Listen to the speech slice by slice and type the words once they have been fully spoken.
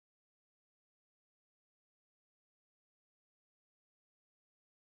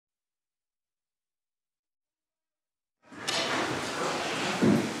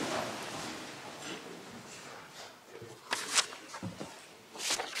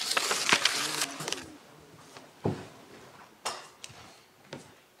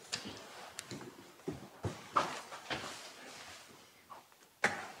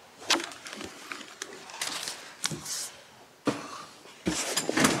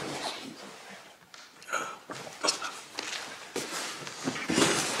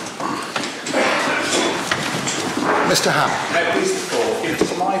Mr. Hammond. Please, the Court.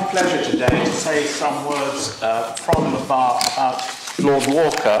 It's my pleasure today to say some words from the bar about Lord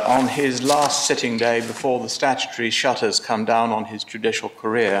Walker on his last sitting day before the statutory shutters come down on his judicial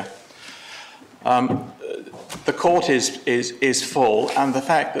career. The court is full, and the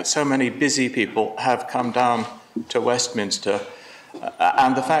fact that so many busy people have come down to Westminster,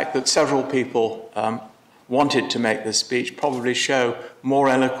 and the fact that several people wanted to make this speech probably show more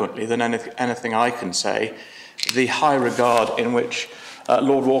eloquently than anything I can say the high regard in which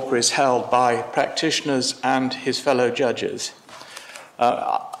Lord Walker is held by practitioners and his fellow judges.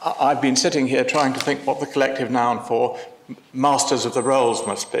 I've been sitting here trying to think what the collective noun for masters of the rolls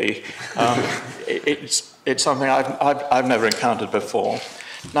must be. It's something I've never encountered before.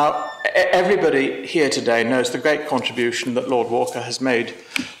 Now, everybody here today knows the great contribution that Lord Walker has made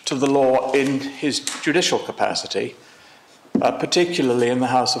to the law in his judicial capacity, particularly in the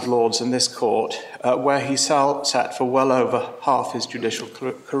House of Lords in this court, where he sat for well over half his judicial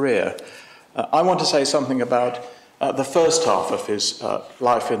career. I want to say something about the first half of his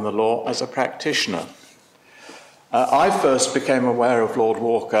life in the law as a practitioner. I first became aware of Lord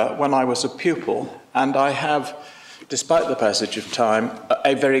Walker when I was a pupil, and I have, despite the passage of time,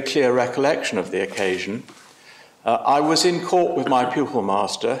 a very clear recollection of the occasion. I was in court with my pupil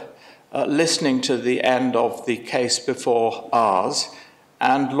master, listening to the end of the case before ours,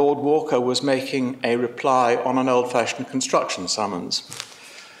 and Lord Walker was making a reply on an old-fashioned construction summons.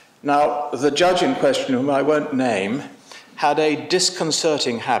 Now, the judge in question, whom I won't name, had a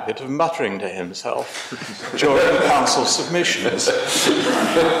disconcerting habit of muttering to himself during counsel submissions.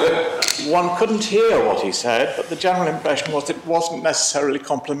 One couldn't hear what he said, but the general impression was it wasn't necessarily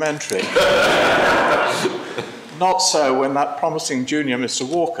complimentary. Not so when that promising junior Mr.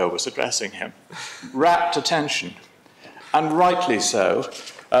 Walker was addressing him. Rapt attention, and rightly so,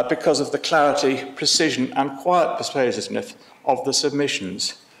 because of the clarity, precision, and quiet persuasiveness of the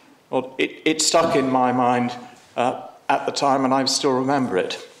submissions. Well, it stuck in my mind at the time, and I still remember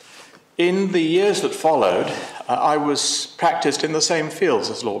it. In the years that followed, I was practiced in the same fields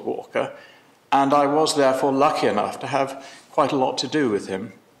as Lord Walker, and I was therefore lucky enough to have quite a lot to do with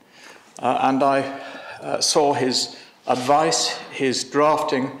him. And I saw his advice, his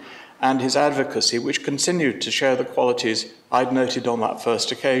drafting, and his advocacy, which continued to share the qualities I'd noted on that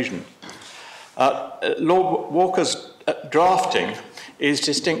first occasion. Lord Walker's drafting is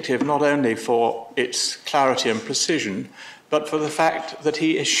distinctive not only for its clarity and precision, but for the fact that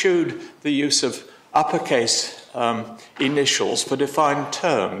he eschewed the use of uppercase initials for defined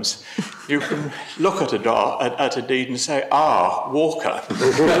terms. You can look at a deed and say, Walker.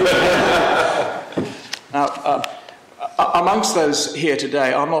 Now, amongst those here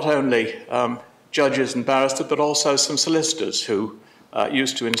today are not only judges and barristers, but also some solicitors who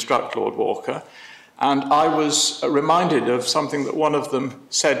used to instruct Lord Walker. And I was reminded of something that one of them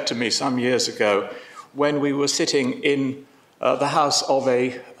said to me some years ago when we were sitting in the house of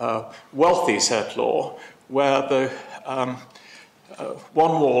a wealthy settlor, where the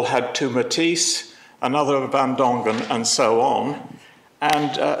one wall had two Matisse, another a Van Dongen, and so on.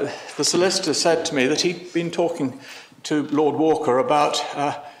 And the solicitor said to me that he'd been talking to Lord Walker about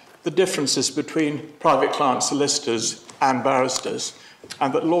the differences between private client solicitors and barristers,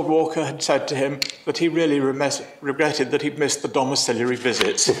 and that Lord Walker had said to him that he really regretted that he'd missed the domiciliary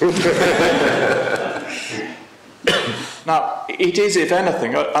visits. Now, it is, if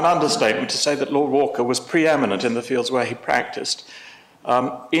anything, an understatement to say that Lord Walker was preeminent in the fields where he practiced.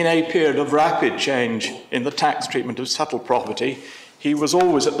 In a period of rapid change in the tax treatment of settled property, he was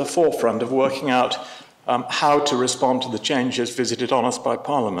always at the forefront of working out how to respond to the changes visited on us by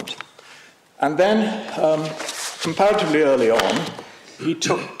Parliament. And then, comparatively early on, he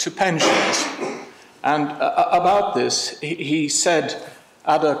took to pensions. And about this, he said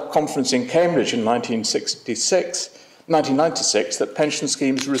at a conference in Cambridge in 1996 that pension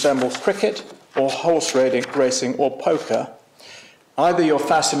schemes resemble cricket or horse racing or poker. Either you're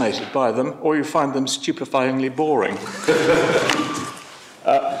fascinated by them or you find them stupefyingly boring.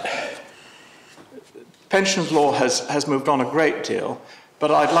 Pensions law has moved on a great deal,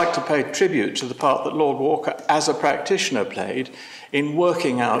 but I'd like to pay tribute to the part that Lord Walker, as a practitioner, played in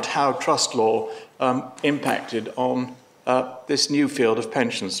working out how trust law impacted on this new field of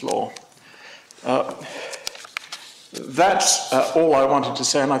pensions law. That's all I wanted to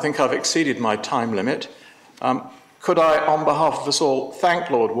say, and I think I've exceeded my time limit. Could I, on behalf of us all, thank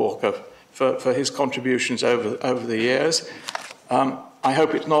Lord Walker for his contributions over the years. I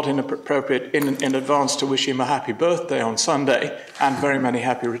hope it's not inappropriate in advance to wish him a happy birthday on Sunday and very many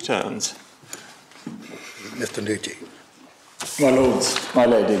happy returns. Mr. Nugee. My lords, my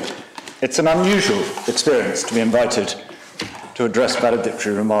lady, It's an unusual experience to be invited to address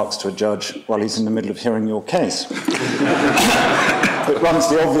valedictory remarks to a judge while he's in the middle of hearing your case. It runs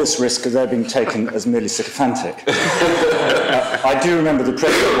the obvious risk of their being taken as merely sycophantic. I do remember the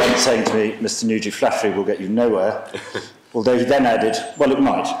president once saying to me, "Mr. Nugee, flattery will get you nowhere," although he then added, "Well, it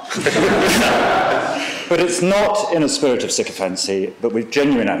might." But it's not in a spirit of sycophancy, but with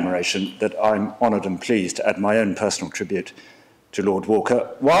genuine admiration, that I'm honoured and pleased to add my own personal tribute to Lord Walker.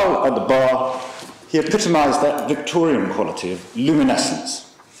 While at the bar, he epitomised that Victorian quality of luminescence.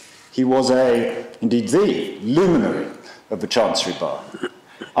 He was indeed the luminary of the Chancery Bar.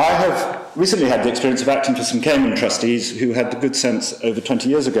 I have recently had the experience of acting for some Cayman trustees who had the good sense over 20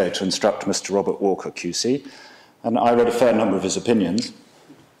 years ago to instruct Mr. Robert Walker QC, and I read a fair number of his opinions.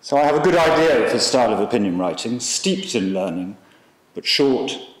 So I have a good idea of his style of opinion writing, steeped in learning, but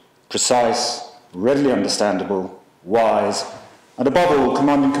short, precise, readily understandable, wise, and above all,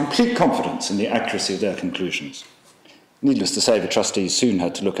 commanding complete confidence in the accuracy of their conclusions. Needless to say, the trustees soon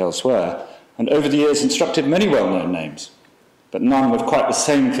had to look elsewhere, and over the years instructed many well-known names, but none with quite the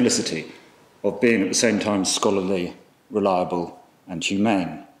same felicity of being at the same time scholarly, reliable, and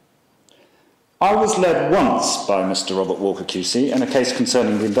humane. I was led once by Mr. Robert Walker QC in a case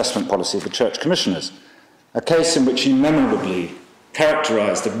concerning the investment policy of the Church Commissioners, a case in which he memorably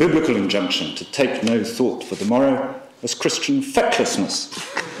characterised the biblical injunction to take no thought for the morrow as Christian fecklessness.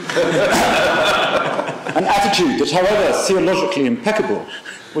 An attitude that, however theologically impeccable,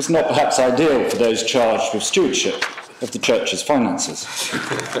 was not perhaps ideal for those charged with stewardship of the Church's finances.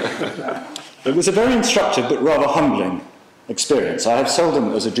 It was a very instructive but rather humbling experience. I have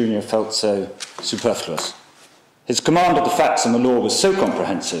seldom, as a junior, felt so superfluous. His command of the facts and the law was so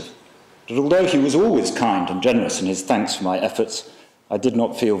comprehensive that although he was always kind and generous in his thanks for my efforts, I did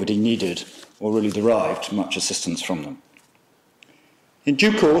not feel that he needed or really derived much assistance from them. In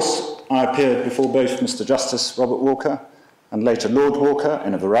due course, I appeared before both Mr. Justice Robert Walker and later Lord Walker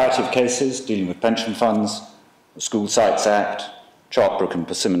in a variety of cases dealing with pension funds, the School Sites Act, Chartbrook and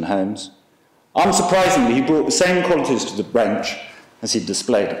Persimmon Homes. Unsurprisingly, he brought the same qualities to the bench as he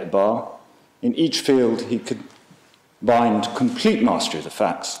displayed at the bar. In each field, he could bind complete mastery of the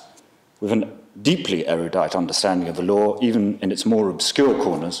facts with a deeply erudite understanding of the law, even in its more obscure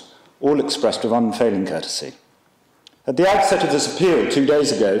corners, all expressed with unfailing courtesy. At the outset of this appeal 2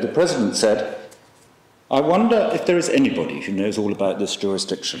 days ago, the President said, "I wonder if there is anybody who knows all about this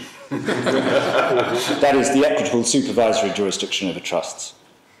jurisdiction." That is, the equitable supervisory jurisdiction over trusts.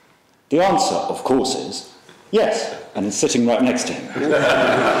 The answer, of course, is yes, and is sitting right next to him.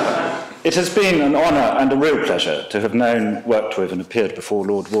 It has been an honour and a real pleasure to have known, worked with and appeared before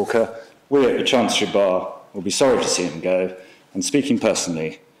Lord Walker. We at the Chancery Bar will be sorry to see him go, and speaking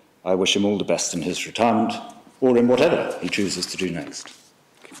personally, I wish him all the best in his retirement, or in whatever he chooses to do next.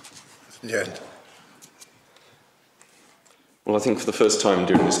 Yeah. Well, I think for the first time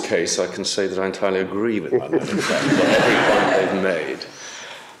during this case, I can say that I entirely agree with my learned friends on every point they've made.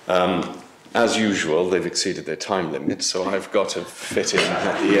 As usual, they've exceeded their time limit, so I've got to fit in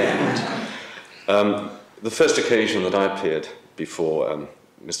at the end. The first occasion that I appeared before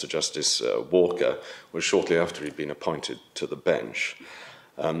Mr. Justice Walker was shortly after he'd been appointed to the bench.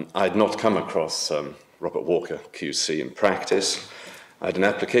 I had not come across Robert Walker QC in practice. I had an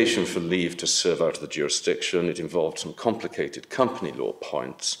application for leave to serve out of the jurisdiction. It involved some complicated company law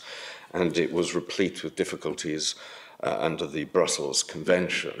points, and it was replete with difficulties under the Brussels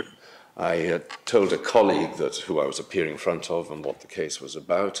Convention. I told a colleague who I was appearing in front of and what the case was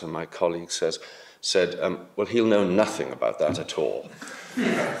about, and my colleague said, well, he'll know nothing about that at all.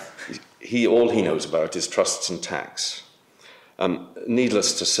 All he knows about is trusts and tax.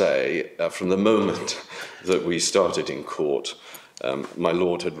 Needless to say, from the moment that we started in court, my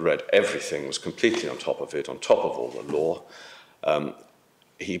lord had read everything, was completely on top of it, on top of all the law.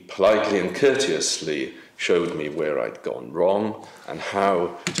 He politely and courteously showed me where I'd gone wrong and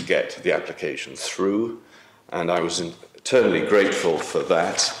how to get the application through, and I was eternally grateful for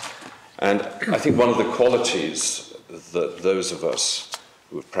that. And I think one of the qualities that those of us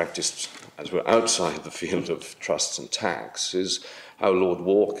who have practiced as we're outside the field of trusts and tax is how Lord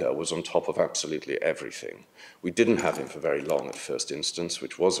Walker was on top of absolutely everything. We didn't have him for very long at first instance,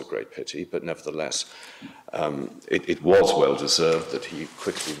 which was a great pity, but nevertheless, it was well-deserved that he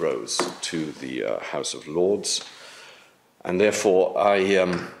quickly rose to the House of Lords. And therefore,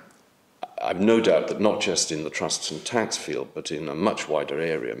 I've no doubt that not just in the trusts and tax field, but in a much wider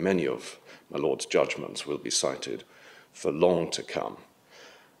area, many of my Lord's judgments will be cited for long to come.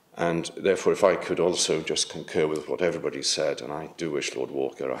 And therefore, if I could also just concur with what everybody said, and I do wish Lord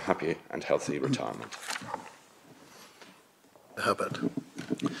Walker a happy and healthy retirement. Herbert.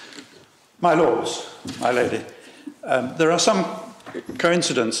 My lords, my lady, there are some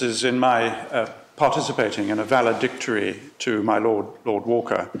coincidences in my participating in a valedictory to my Lord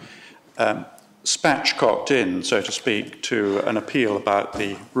Walker, spatchcocked in, so to speak, to an appeal about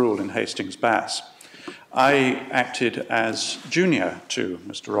the rule in Hastings-Bass. I acted as junior to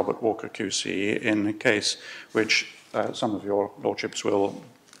Mr. Robert Walker QC in a case which some of your lordships will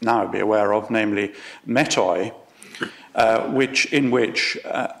now be aware of, namely Metoy, in which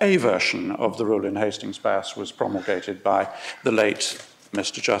a version of the rule in Hastings-Bass was promulgated by the late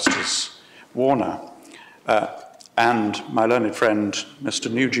Mr. Justice Warner. And my learned friend,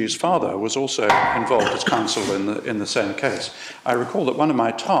 Mr. Nugee's father, was also involved as counsel in the same case. I recall that one of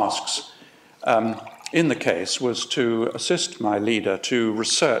my tasks in the case was to assist my leader to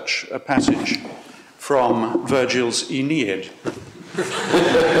research a passage from Virgil's Aeneid.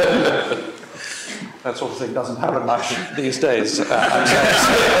 That sort of thing doesn't happen much these days. Be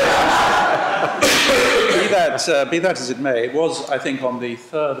that as it may, it was, I think, on the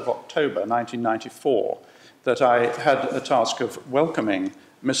 3rd of October, 1994, that I had a task of welcoming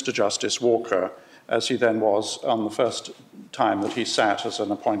Mr. Justice Walker, as he then was on the first time that he sat as an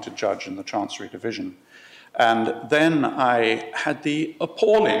appointed judge in the Chancery Division. And then I had the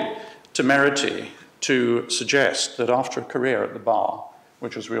appalling temerity to suggest that after a career at the bar,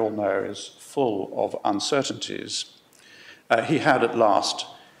 which, as we all know, is full of uncertainties, he had at last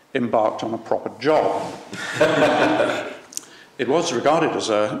embarked on a proper job. It was regarded as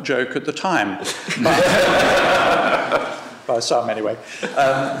a joke at the time, by some anyway.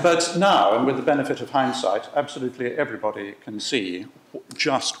 But now, and with the benefit of hindsight, absolutely everybody can see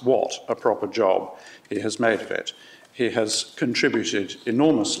just what a proper job he has made of it. He has contributed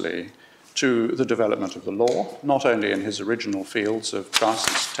enormously to the development of the law, not only in his original fields of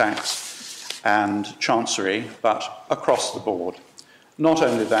trusts, tax, and chancery, but across the board. Not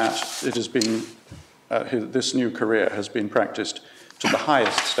only that, it has been, this new career has been practiced to the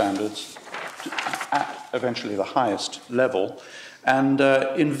highest standards, at eventually the highest level, and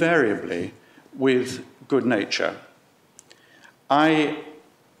invariably with good nature. I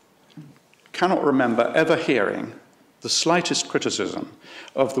cannot remember ever hearing the slightest criticism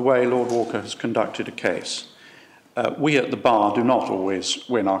of the way Lord Walker has conducted a case. We at the bar do not always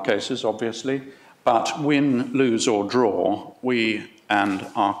win our cases, obviously, but win, lose, or draw, we and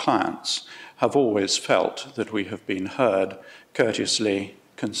our clients have always felt that we have been heard courteously,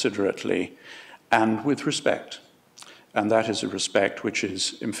 considerately, and with respect. And that is a respect which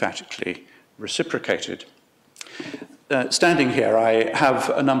is emphatically reciprocated. Standing here, I have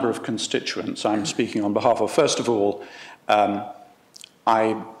a number of constituents I'm speaking on behalf of. First of all,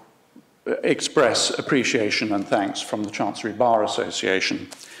 I express appreciation and thanks from the Chancery Bar Association.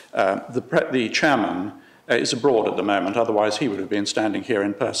 The chairman is abroad at the moment, otherwise he would have been standing here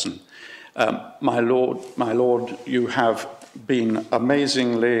in person. My lord, you have been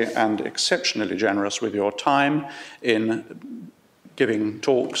amazingly and exceptionally generous with your time in giving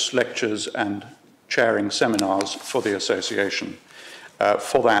talks, lectures, and chairing seminars for the association.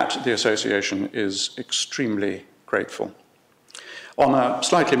 For that, the association is extremely grateful. On a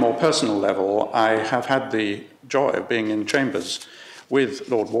slightly more personal level, I have had the joy of being in chambers with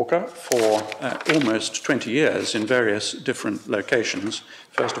Lord Walker for almost 20 years in various different locations,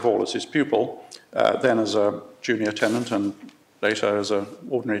 first of all as his pupil, then as a junior tenant, and later as an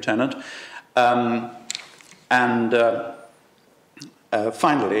ordinary tenant,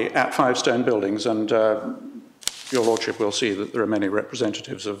 finally at Five Stone Buildings, and your lordship will see that there are many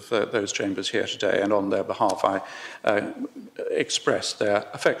representatives of those chambers here today, and on their behalf I express their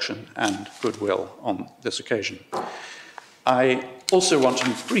affection and goodwill on this occasion. I also want to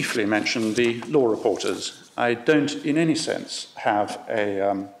briefly mention the law reporters. I don't in any sense have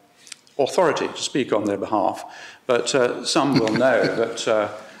a authority to speak on their behalf, but some will know that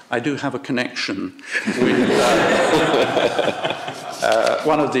I do have a connection with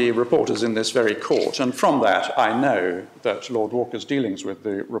one of the reporters in this very court, and from that I know that Lord Walker's dealings with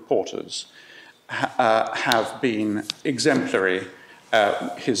the reporters have been exemplary.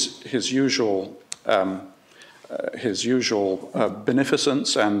 His usual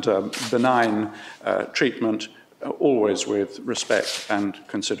beneficence and benign treatment, always with respect and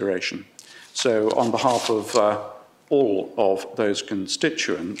consideration. So on behalf of all of those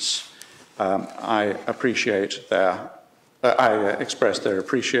constituents, I appreciate I express their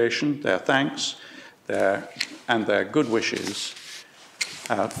appreciation, their thanks, and their good wishes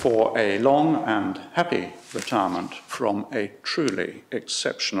for a long and happy retirement from a truly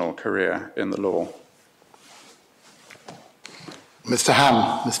exceptional career in the law. Mr.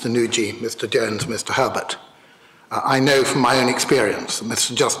 Ham, Mr. Nugee, Mr. Jones, Mr. Herbert, I know from my own experience that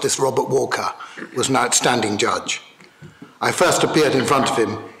Mr. Justice Robert Walker was an outstanding judge. I first appeared in front of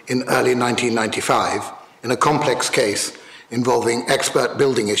him in early 1995 in a complex case involving expert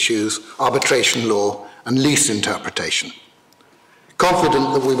building issues, arbitration law, and lease interpretation.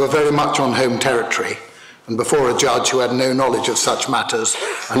 Confident that we were very much on home territory, and before a judge who had no knowledge of such matters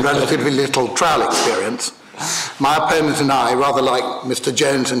and relatively little trial experience, my opponent and I, rather like Mr.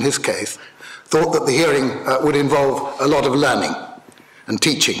 Jones in his case, thought that the hearing would involve a lot of learning and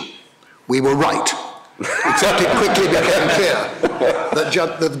teaching. We were right, except it quickly became clear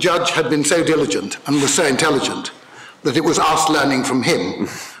that the judge had been so diligent and was so intelligent that it was us learning from him,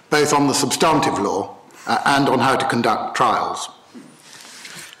 both on the substantive law and on how to conduct trials.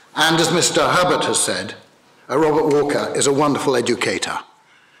 And as Mr. Herbert has said, Robert Walker is a wonderful educator.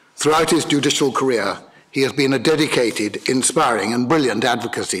 Throughout his judicial career, he has been a dedicated, inspiring, and brilliant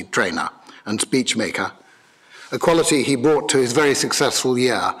advocacy trainer and speechmaker, a quality he brought to his very successful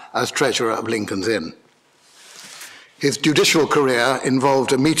year as Treasurer of Lincoln's Inn. His judicial career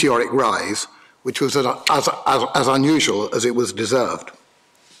involved a meteoric rise, which was as unusual as it was deserved.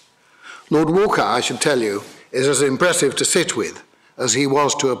 Lord Walker, I should tell you, is as impressive to sit with as he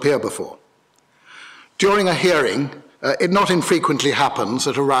was to appear before. During a hearing, it not infrequently happens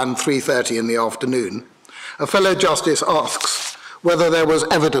at around 3:30 in the afternoon, a fellow justice asks whether there was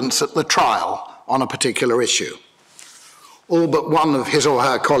evidence at the trial on a particular issue. All but one of his or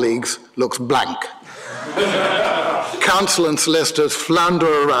her colleagues looks blank. Counsel and solicitors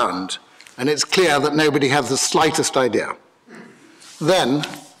flounder around, and it's clear that nobody has the slightest idea. Then,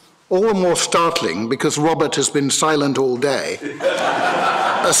 all the more startling because Robert has been silent all day,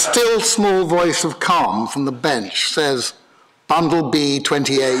 a still small voice of calm from the bench says, Bundle B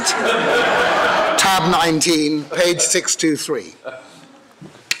 28, tab 19, page 623.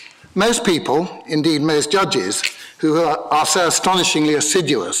 Most people, indeed most judges, who are so astonishingly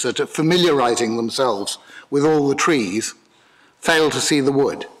assiduous at familiarizing themselves with all the trees, fail to see the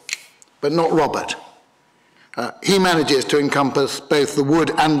wood, but not Robert. He manages to encompass both the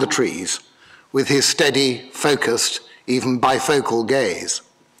wood and the trees with his steady, focused, even bifocal gaze.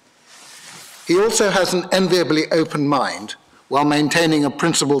 He also has an enviably open mind while maintaining a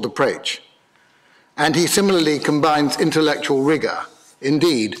principled approach, and he similarly combines intellectual rigor,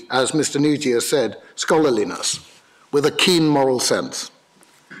 indeed, as Mr. Nugee has said, scholarliness, with a keen moral sense.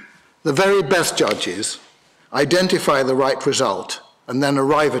 The very best judges identify the right result and then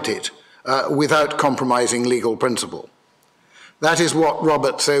arrive at it without compromising legal principle. That is what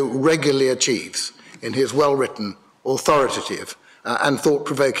Robert so regularly achieves in his well-written, authoritative, and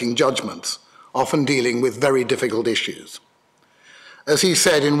thought-provoking judgments, often dealing with very difficult issues. As he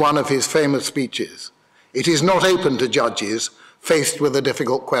said in one of his famous speeches, it is not open to judges faced with a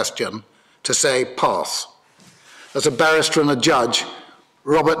difficult question to say pass. As a barrister and a judge,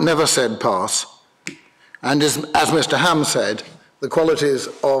 Robert never said pass, and as Mr. Ham said,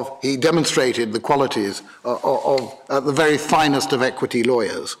 he demonstrated the qualities of the very finest of equity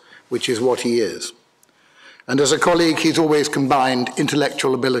lawyers, which is what he is. And as a colleague, he's always combined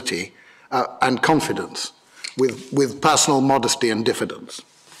intellectual ability and confidence with personal modesty and diffidence.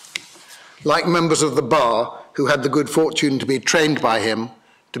 Like members of the bar who had the good fortune to be trained by him,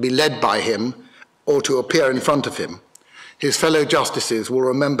 to be led by him, or to appear in front of him, his fellow justices will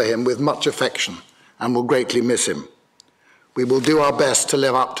remember him with much affection and will greatly miss him. We will do our best to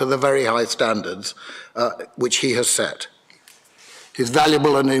live up to the very high standards which he has set. His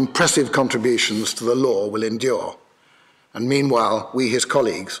valuable and impressive contributions to the law will endure. And meanwhile, we, his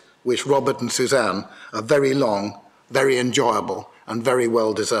colleagues, wish Robert and Suzanne a very long, very enjoyable, and very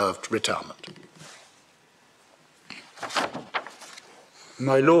well-deserved retirement.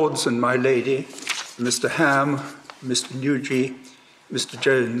 My lords and my lady, Mr. Ham, Mr. Nugee, Mr.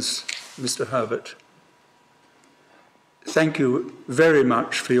 Jones, Mr. Herbert, thank you very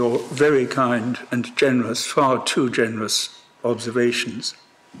much for your very kind and generous, far too generous observations.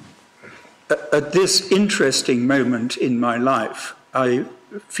 At this interesting moment in my life, I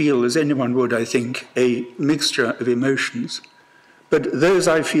feel, as anyone would, I think, a mixture of emotions, but those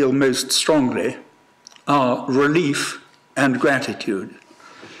I feel most strongly are relief and gratitude.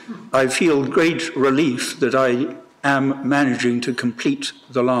 I feel great relief that I am managing to complete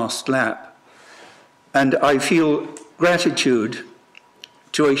the last lap, and I feel gratitude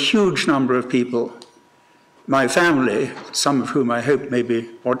to a huge number of people, my family, some of whom I hope may be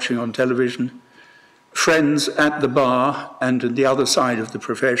watching on television, friends at the bar and at the other side of the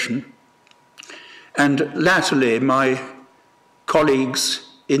profession, and latterly my colleagues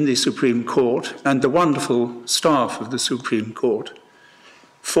in the Supreme Court and the wonderful staff of the Supreme Court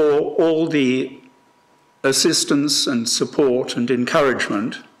for all the assistance and support and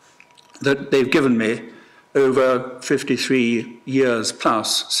encouragement that they've given me over 53 years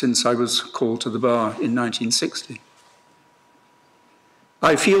plus since I was called to the bar in 1960.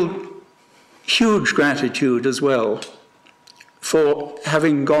 I feel huge gratitude as well for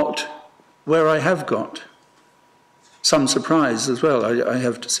having got where I have got. Some surprise as well, I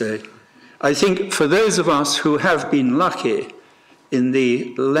have to say. I think for those of us who have been lucky in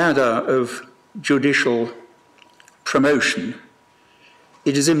the ladder of judicial promotion,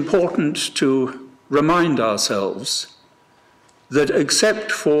 it is important to remind ourselves that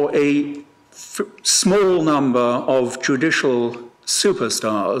except for a small number of judicial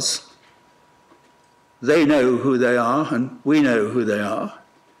superstars, they know who they are and we know who they are.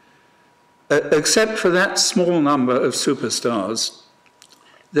 Except for that small number of superstars,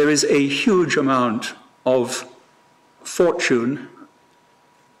 there is a huge amount of fortune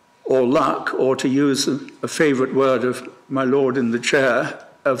or luck, or to use a favourite word of my lord in the chair,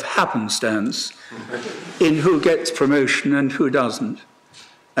 of happenstance in who gets promotion and who doesn't.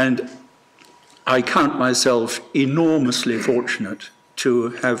 And I count myself enormously fortunate to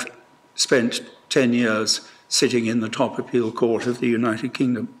have spent 10 years sitting in the top appeal court of the United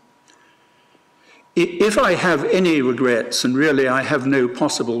Kingdom. If I have any regrets, and really I have no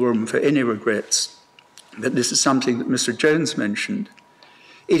possible room for any regrets, but this is something that Mr. Jones mentioned,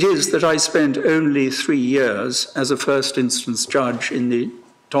 it is that I spent only 3 years as a first instance judge in the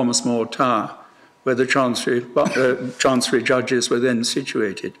Thomas More Tower, where the Chancery judges were then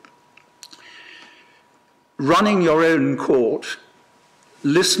situated. Running your own court,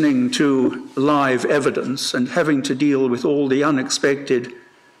 listening to live evidence and having to deal with all the unexpected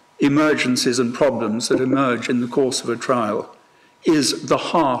emergencies and problems that emerge in the course of a trial is the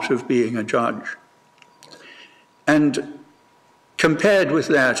heart of being a judge. And compared with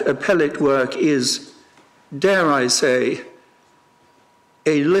that, appellate work is, dare I say,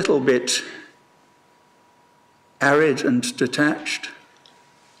 a little bit arid and detached.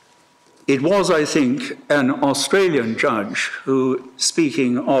 It was, I think, an Australian judge who,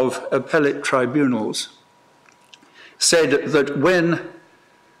 speaking of appellate tribunals, said that when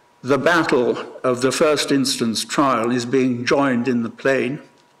the battle of the first instance trial is being joined in the plain,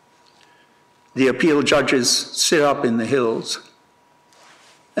 the appeal judges sit up in the hills,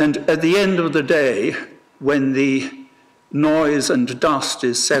 and at the end of the day, when the noise and dust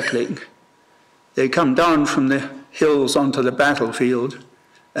is settling, they come down from the hills onto the battlefield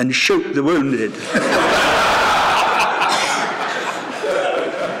and shoot the wounded.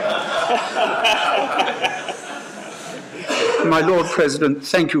 My Lord President,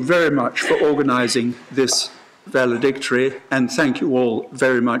 thank you very much for organising this valedictory, and thank you all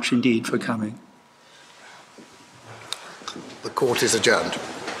very much indeed for coming. The court is adjourned.